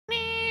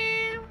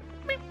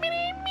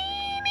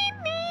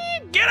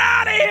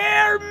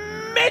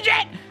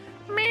midget!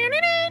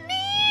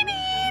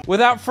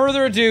 Without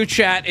further ado,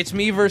 chat, it's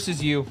me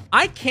versus you.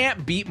 I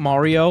can't beat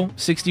Mario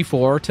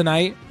 64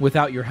 tonight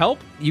without your help.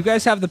 You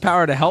guys have the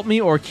power to help me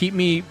or keep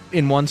me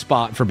in one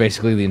spot for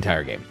basically the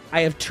entire game.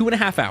 I have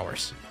 2.5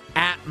 hours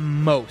at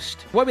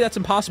most. Wubby, that's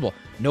impossible.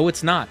 No,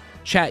 it's not.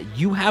 Chat,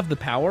 you have the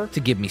power to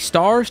give me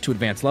stars, to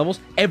advance levels,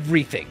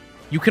 everything.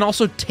 You can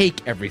also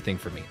take everything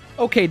from me.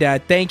 Okay,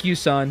 Dad. Thank you,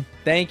 son.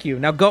 Thank you.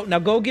 Now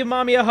go give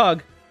Mommy a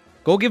hug.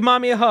 Go give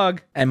Mommy a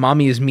hug. And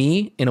Mommy is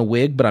me in a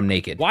wig, but I'm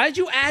naked. Why did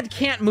you add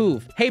can't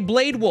move? Hey,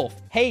 Blade Wolf.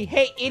 Hey,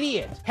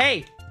 idiot.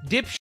 Hey,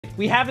 dipshit.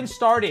 We haven't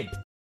started.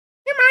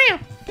 Dear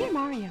Mario. Dear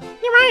Mario.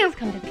 Dear Mario's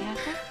come to the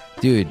castle.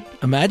 Dude,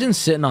 imagine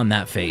sitting on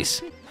that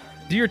face.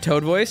 Do your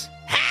Toad voice.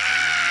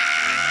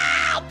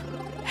 Help!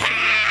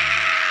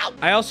 Help!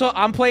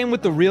 I'm playing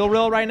with the real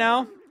right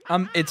now.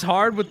 It's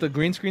hard with the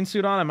green screen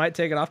suit on. I might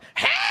take it off.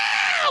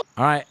 Help!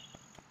 All right.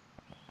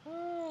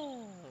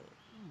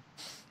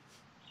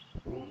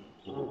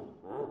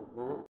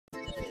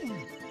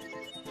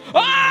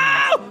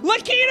 Oh!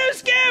 Lakito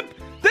skip!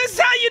 This is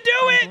how you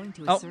do it!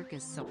 Oh.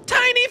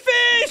 Tiny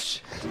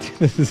fish!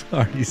 This is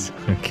already so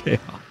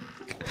chaotic.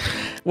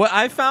 What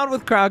I found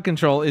with crowd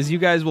control is you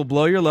guys will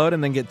blow your load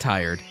and then get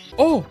tired.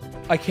 Oh!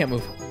 I can't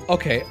move.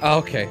 Okay.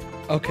 All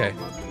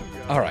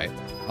right.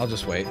 I'll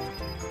just wait.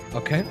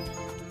 Okay.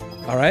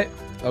 All right.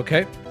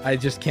 Okay. I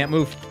just can't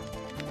move.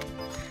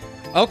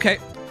 Okay.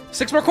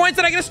 6 more coins,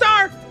 then I get a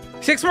star!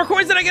 6 more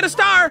coins, then I get a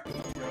star!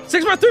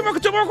 2 more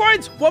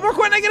coins! 1 more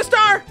coin, and I get a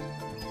star!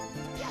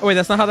 Oh, wait,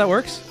 that's not how that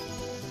works?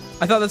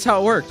 I thought that's how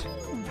it worked.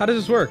 How does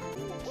this work?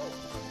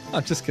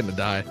 I'm just gonna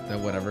die. No,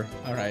 whatever.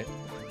 All right.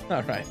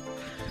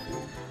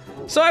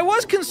 So I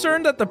was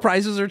concerned that the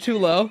prices are too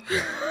low.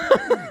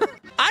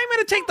 I'm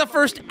gonna take the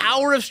first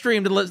hour of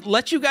stream to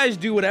let you guys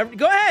do whatever.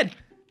 Go ahead.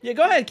 Yeah,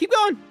 go ahead. Keep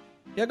going.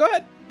 Yeah, go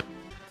ahead.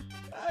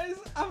 Guys,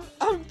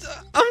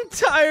 I'm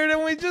tired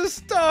and we just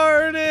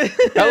started.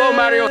 Hello,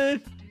 Mario.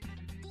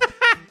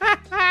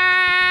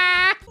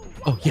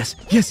 Oh, yes.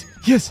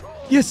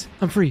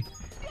 I'm free.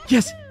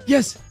 Yes.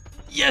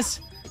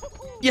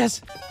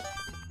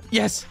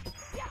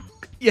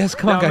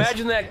 Come on, now guys.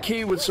 imagine that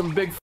key with some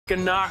big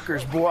fucking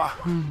knockers, boy.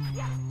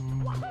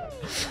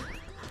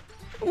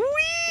 Whee!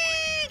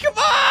 Come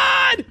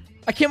on!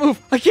 I can't move.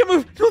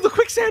 No, the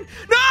quicksand.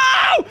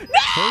 No!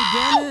 Hey,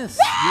 Dennis.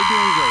 You're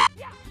doing great.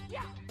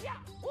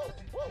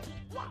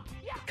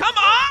 Come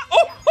on!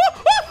 Oh!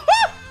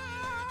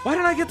 Why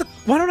don't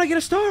I get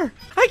a star?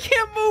 I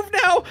can't move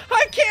now.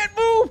 I can't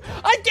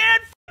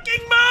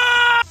fucking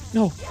move!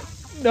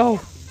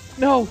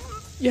 No.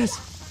 Yes.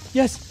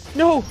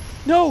 No.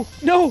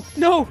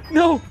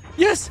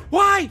 Yes.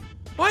 Why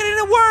didn't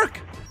it work?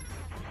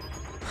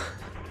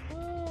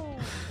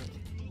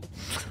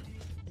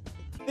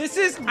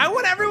 I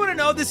want everyone to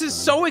know this is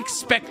so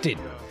expected.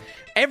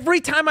 Every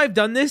time I've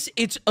done this,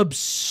 it's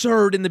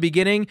absurd in the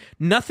beginning.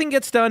 Nothing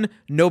gets done.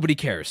 Nobody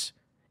cares.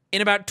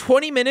 In about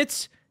 20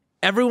 minutes,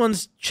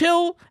 everyone's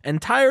chill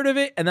and tired of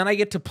it, and then I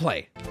get to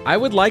play. I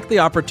would like the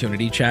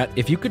opportunity, chat,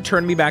 if you could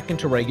turn me back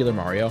into regular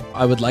Mario,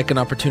 I would like an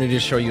opportunity to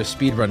show you a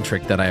speedrun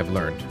trick that I have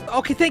learned.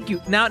 Okay, thank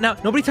you. Now,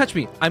 nobody touch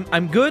me.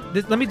 I'm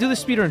good. Let me do the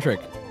speedrun trick.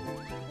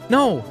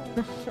 No.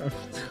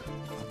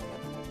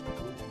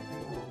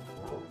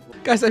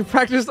 Guys, I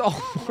practiced all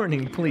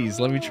morning. Please,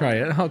 let me try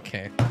it.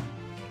 Okay.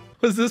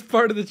 Was this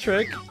part of the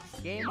trick?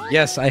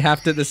 Yes, I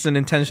have to. This is an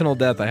intentional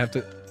death. I have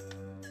to.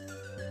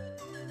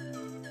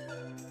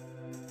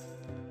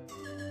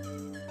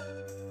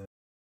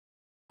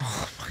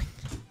 Oh my.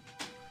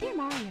 Dear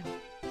Mario,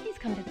 please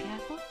come to the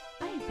castle.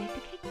 I have baked a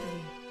cake for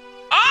you.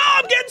 Oh,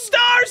 I'm getting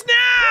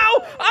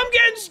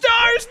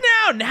stars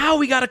now! Now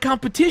we got a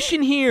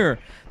competition here.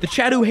 The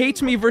chat who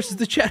hates me versus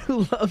the chat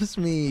who loves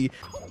me.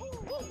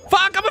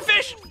 Fuck, I'm a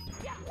fish!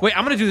 Wait,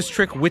 I'm gonna do this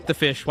trick with the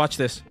fish. Watch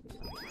this.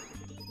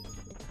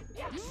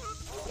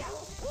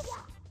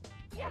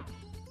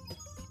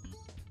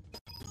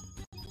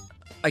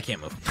 I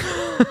can't move.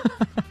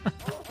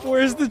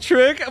 Where's the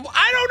trick? I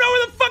don't know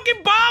where the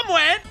fucking bomb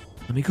went.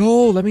 Let me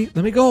go. Let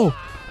me go.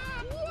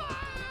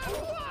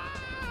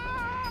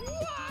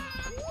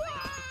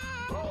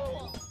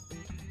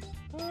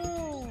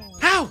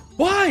 How?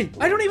 Why?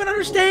 I don't even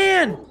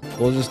understand.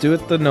 We'll just do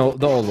it the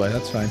old way.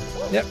 That's fine.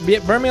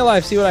 Yep. Burn me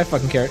alive. See what I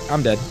fucking care.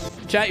 I'm dead.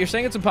 Chat, you're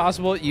saying it's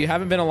impossible. You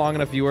haven't been a long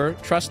enough viewer.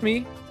 Trust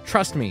me.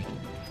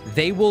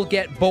 They will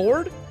get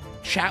bored.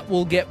 Chat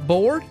will get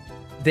bored.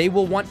 They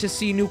will want to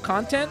see new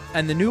content,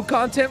 and the new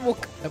content will...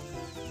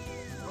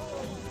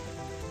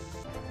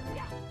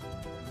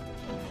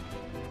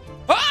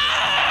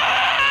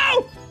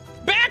 Oh!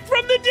 Back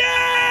from the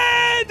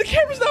dead! The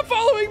camera's not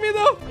following me,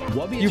 though.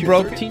 Wubby, it's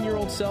your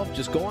 13-year-old self.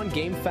 Just go on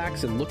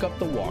GameFAQs and look up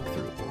the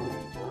walkthrough.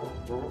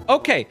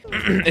 Okay.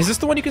 Is this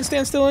the one you can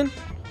stand still in?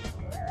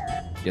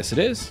 Yes, it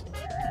is.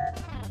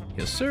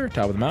 Yes, sir.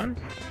 Top of the mountain.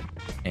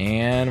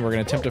 And we're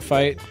going to attempt to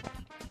fight.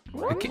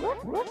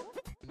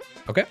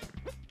 Okay.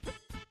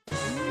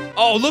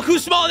 Oh, look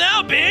who's small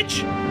now,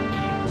 bitch!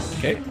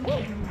 Okay.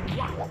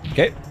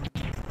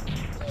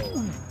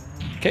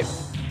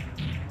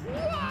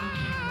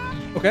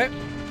 Okay.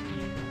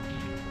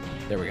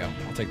 There we go.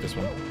 I'll take this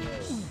one.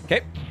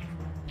 Okay.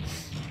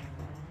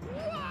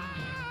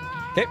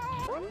 Okay.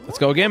 Let's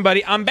go again,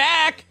 buddy. I'm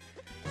back.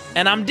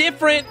 And I'm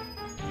different.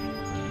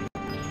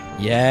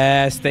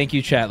 Yes. Thank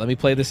you, chat. Let me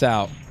play this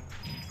out.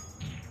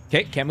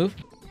 Okay. Can't move.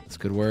 This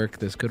could work.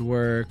 This could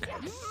work.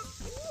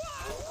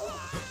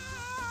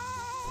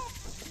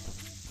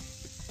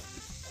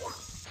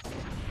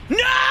 No!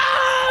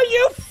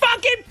 You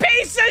fucking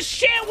piece of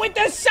shit with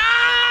the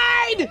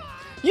side!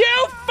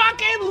 You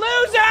fucking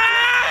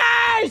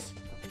losers!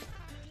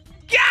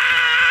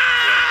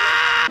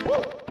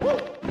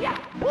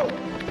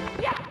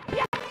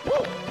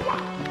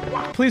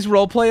 Please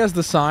roleplay as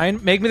the sign.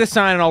 Make me the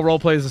sign and I'll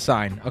roleplay as the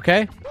sign,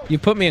 okay? You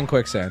put me in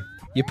quicksand.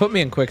 You put me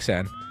in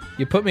quicksand.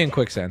 You put me in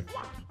quicksand.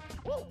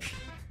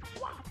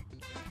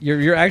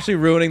 You're actually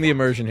ruining the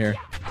immersion here.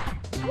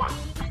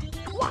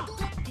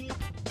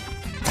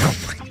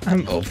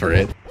 I'm over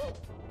it.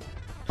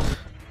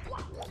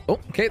 Oh,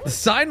 okay. The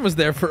sign was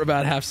there for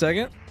about half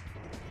second.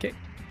 Okay.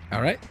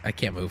 All right. I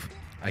can't move.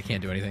 I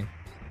can't do anything.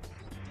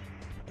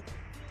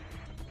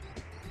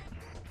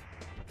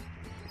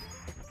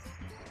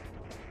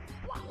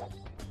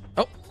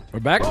 Oh, we're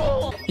back.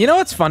 You know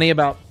what's funny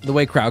about the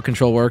way crowd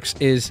control works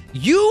is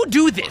you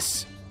do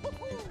this.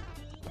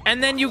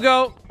 And then you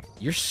go,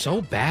 you're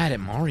so bad at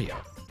Mario.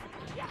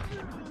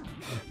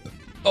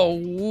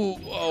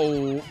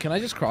 Oh, can I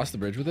just cross the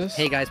bridge with this?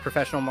 Hey guys,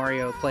 professional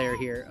Mario player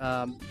here.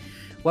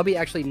 Wubby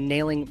actually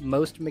nailing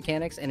most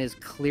mechanics and is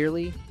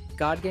clearly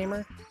God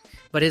Gamer,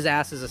 but his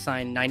ass is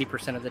assigned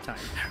 90% of the time.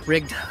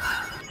 Rigged.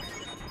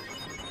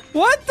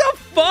 What the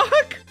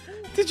fuck?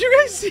 Did you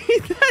guys see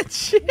that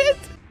shit?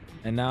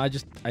 And now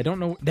I don't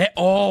know.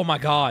 Oh my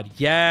god,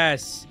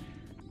 yes.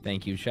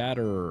 Thank you,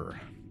 chatter.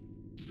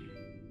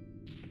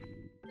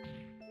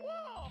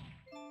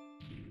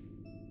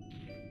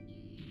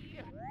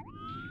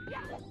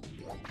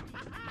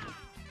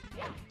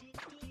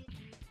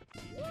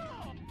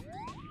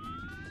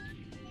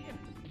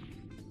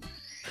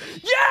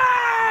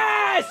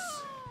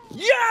 Yes!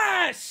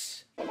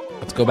 Yes!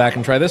 Let's go back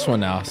and try this one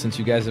now, since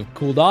you guys have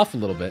cooled off a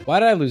little bit. Why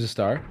did I lose a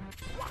star?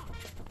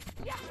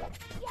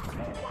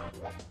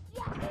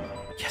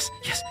 Yes,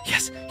 yes,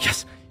 yes,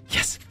 yes,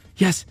 yes,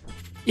 yes,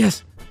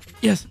 yes,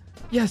 yes,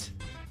 yes.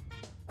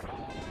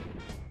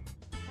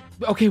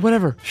 Okay,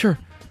 whatever, sure.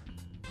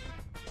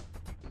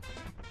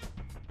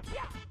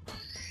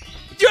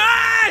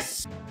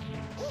 Yes!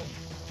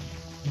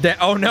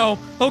 Oh no,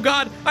 oh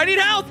god, I need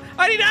health,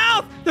 I need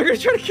health! They're gonna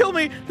try to kill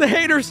me, the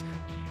haters.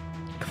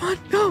 Come on,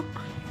 no.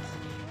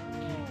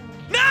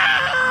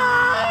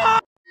 No!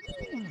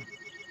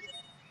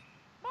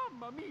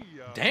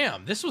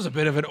 Damn, this was a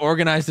bit of an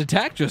organized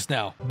attack just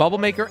now. Bubble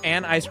Maker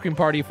and Ice Cream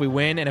Party if we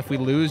win, and if we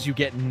lose, you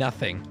get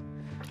nothing.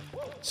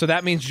 So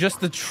that means just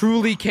the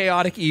truly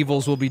chaotic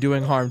evils will be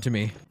doing harm to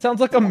me. Sounds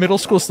like a middle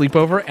school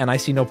sleepover, and I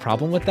see no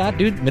problem with that,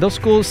 dude. Middle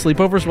school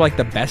sleepovers were like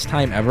the best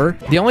time ever.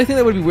 The only thing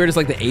that would be weird is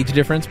like the age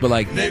difference, but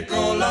like...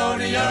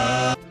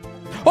 Nickelodeon!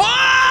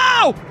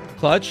 Oh!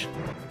 Clutch.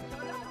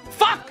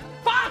 Fuck!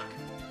 Fuck!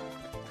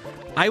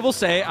 I will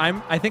say,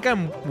 I think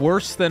I'm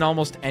worse than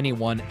almost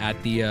anyone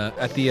at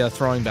the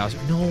throwing Bowser.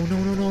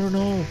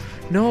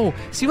 No.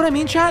 See what I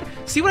mean, chat?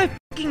 See what I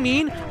fucking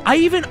mean? I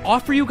even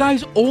offer you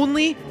guys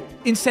only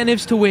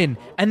incentives to win,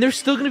 and there's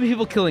still gonna be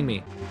people killing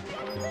me.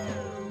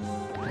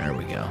 There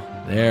we go.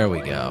 There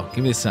we go.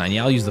 Give me the sign.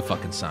 Yeah, I'll use the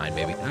fucking sign,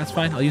 baby. That's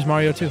fine. I'll use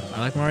Mario too.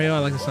 I like Mario. I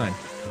like the sign.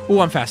 Ooh,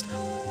 I'm fast.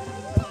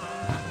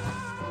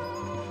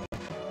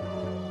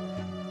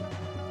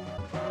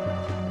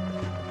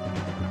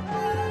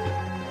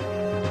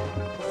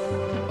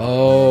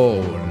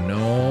 Oh,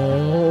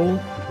 no.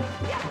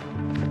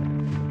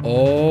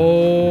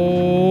 Oh,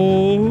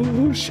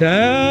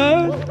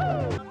 Chad.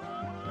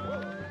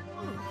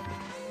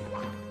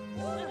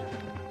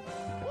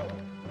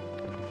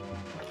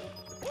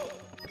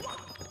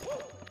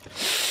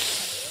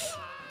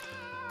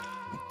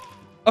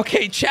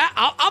 Okay, chat.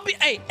 I'll be.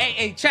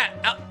 Hey,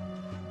 chat.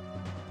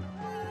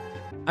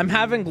 I'm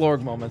having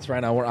Glorg moments right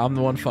now where I'm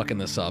the one fucking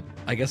this up.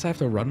 I guess I have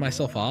to run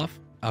myself off.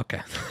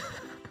 Okay.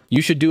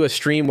 You should do a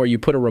stream where you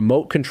put a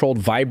remote-controlled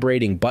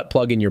vibrating butt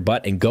plug in your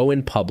butt and go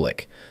in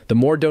public. The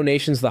more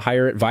donations, the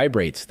higher it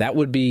vibrates. That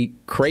would be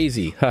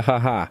crazy. Ha ha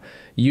ha.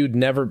 You'd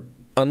never...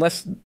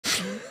 Unless...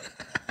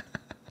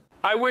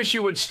 I wish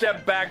you would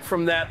step back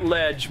from that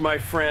ledge, my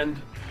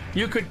friend.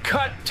 You could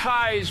cut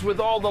ties with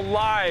all the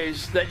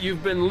lies that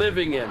you've been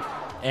living in.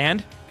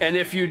 And? And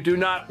if you do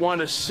not want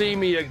to see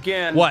me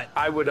again,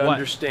 I would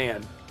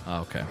understand.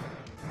 Oh, okay.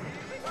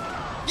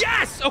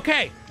 Yes!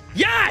 Okay!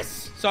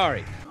 Yes!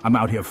 Sorry. I'm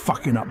out here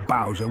fucking up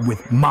Bowser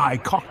with my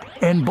cock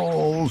and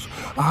balls.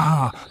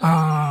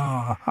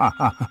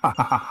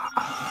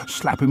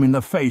 Slap him in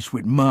the face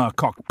with my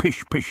cock.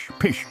 Pish, pish,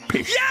 pish,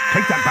 pish. Yes!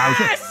 Take that,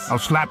 Bowser. I'll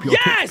slap your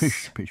Yes!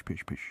 pish, pish,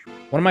 pish, pish.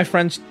 One of my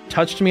friends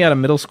touched me at a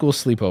middle school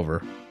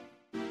sleepover.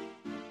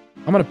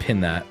 I'm gonna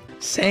pin that.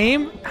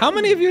 Same? How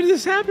many of you did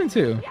this happen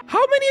to?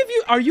 How many of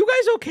you? Are you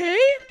guys okay?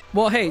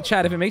 Well, hey,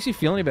 Chad, if it makes you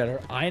feel any better,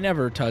 I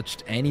never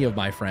touched any of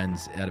my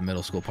friends at a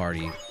middle school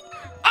party.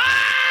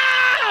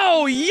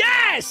 Oh,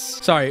 yes!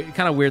 Sorry,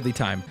 kind of weirdly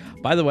timed.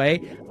 By the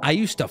way, I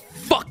used to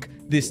fuck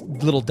this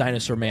little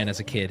dinosaur man as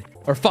a kid.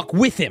 Or fuck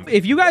with him.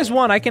 If you guys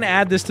want, I can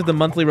add this to the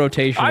monthly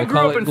rotation. I We'll grew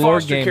call up it in Glor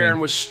foster Gaming. care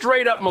and was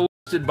straight up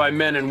molested by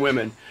men and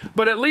women.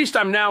 But at least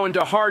I'm now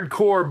into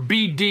hardcore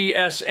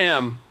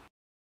BDSM.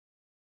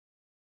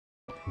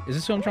 Is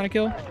this who I'm trying to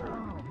kill?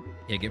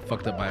 Yeah, get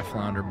fucked up by a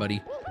flounder,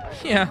 buddy.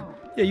 Yeah,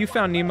 you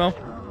found Nemo.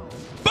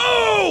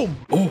 Boom!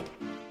 Oh,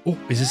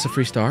 is this a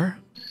free star?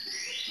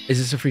 Is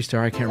this a free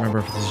star? I can't remember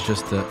if this is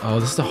just the... Oh,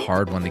 this is a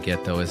hard one to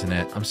get, though, isn't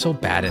it? I'm so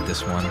bad at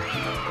this one.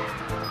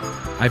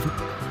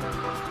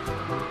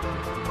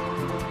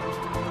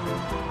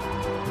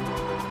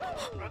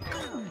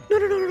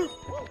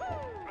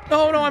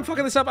 No, I'm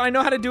fucking this up. I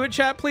know how to do it,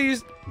 chat,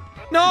 please.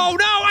 No,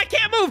 I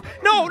can't move.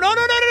 No.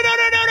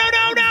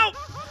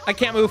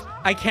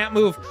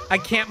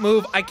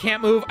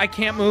 I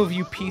can't move,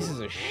 you pieces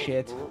of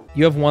shit.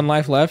 You have 1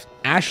 life left.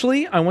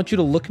 Ashley, I want you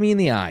to look me in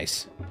the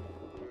eyes.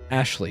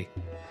 Ashley,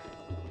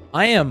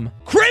 I am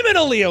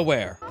criminally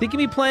aware. Think of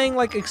me playing,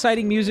 like,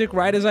 exciting music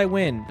right as I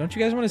win. Don't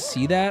you guys want to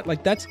see that?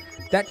 Like, that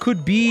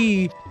could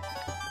be...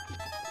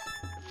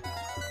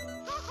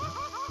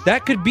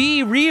 That could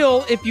be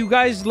real if you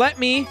guys let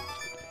me.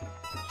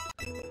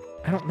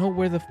 I don't know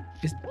where the...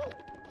 is.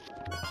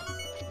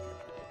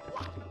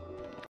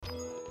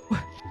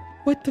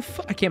 What the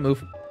fuck? I can't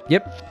move.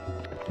 Yep.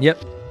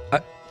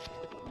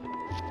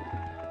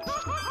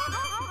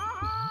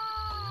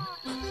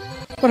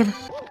 Whatever.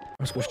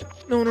 I'm squished.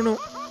 No.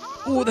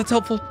 Oh, that's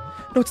helpful.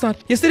 No, it's not.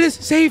 Yes, it is.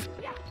 Save.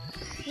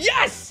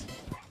 Yes!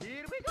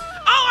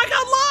 Oh, I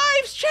got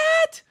lives,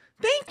 chat!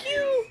 Thank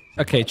you.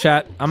 Okay,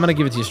 chat, I'm gonna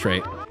give it to you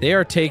straight. They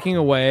are taking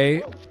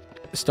away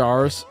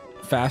stars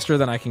faster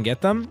than I can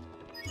get them.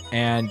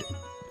 And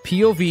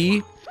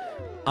POV,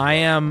 I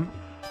am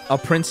a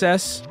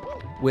princess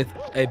with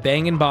a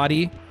banging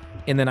body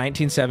in the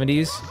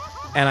 1970s,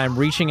 and I'm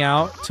reaching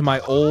out to my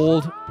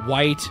old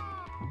white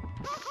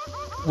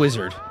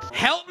wizard.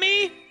 Help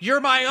me! You're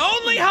my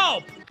only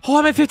hope! Oh,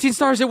 I'm at 15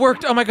 stars. It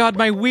worked. Oh my god,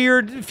 my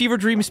weird fever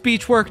dream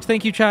speech worked.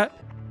 Thank you, chat.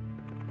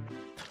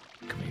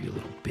 Come here, you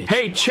little bitch.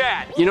 Hey,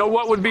 chat, you know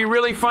what would be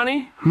really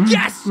funny?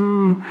 Yes!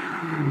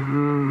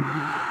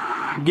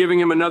 Giving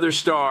him another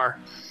star.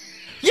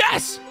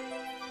 Yes!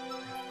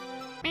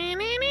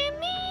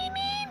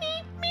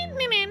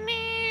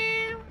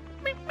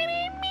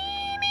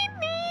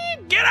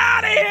 Get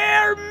out of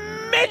here,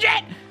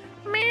 midget!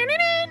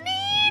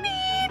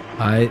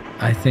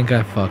 I think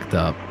I fucked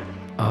up.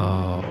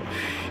 Oh,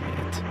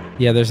 shit.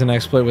 Yeah, there's an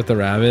exploit with the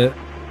rabbit.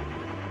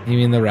 You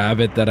mean the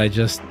rabbit that I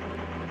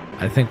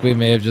think we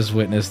may have just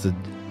witnessed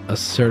a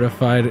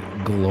certified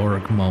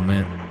gloric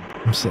moment.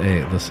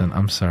 Hey, listen,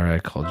 I'm sorry I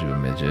called you a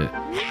midget.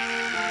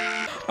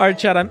 All right,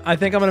 Chad, I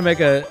think I'm going to make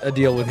a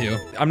deal with you.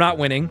 I'm not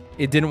winning.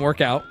 It didn't work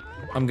out.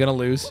 I'm going to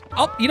lose.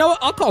 You know what?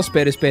 I'll call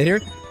spade a spade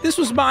here. This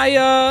was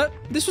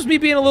me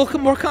being a little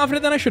more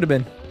confident than I should have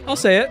been. I'll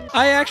say it.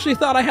 I actually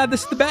thought I had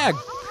this in the bag.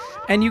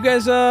 And you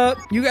guys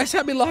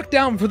had me locked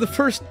down for the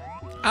first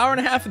hour and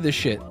a half of this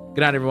shit.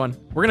 Good night, everyone.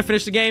 We're going to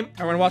finish the game. And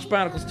we're going to watch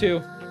Bionicles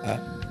 2.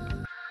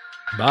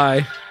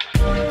 Bye.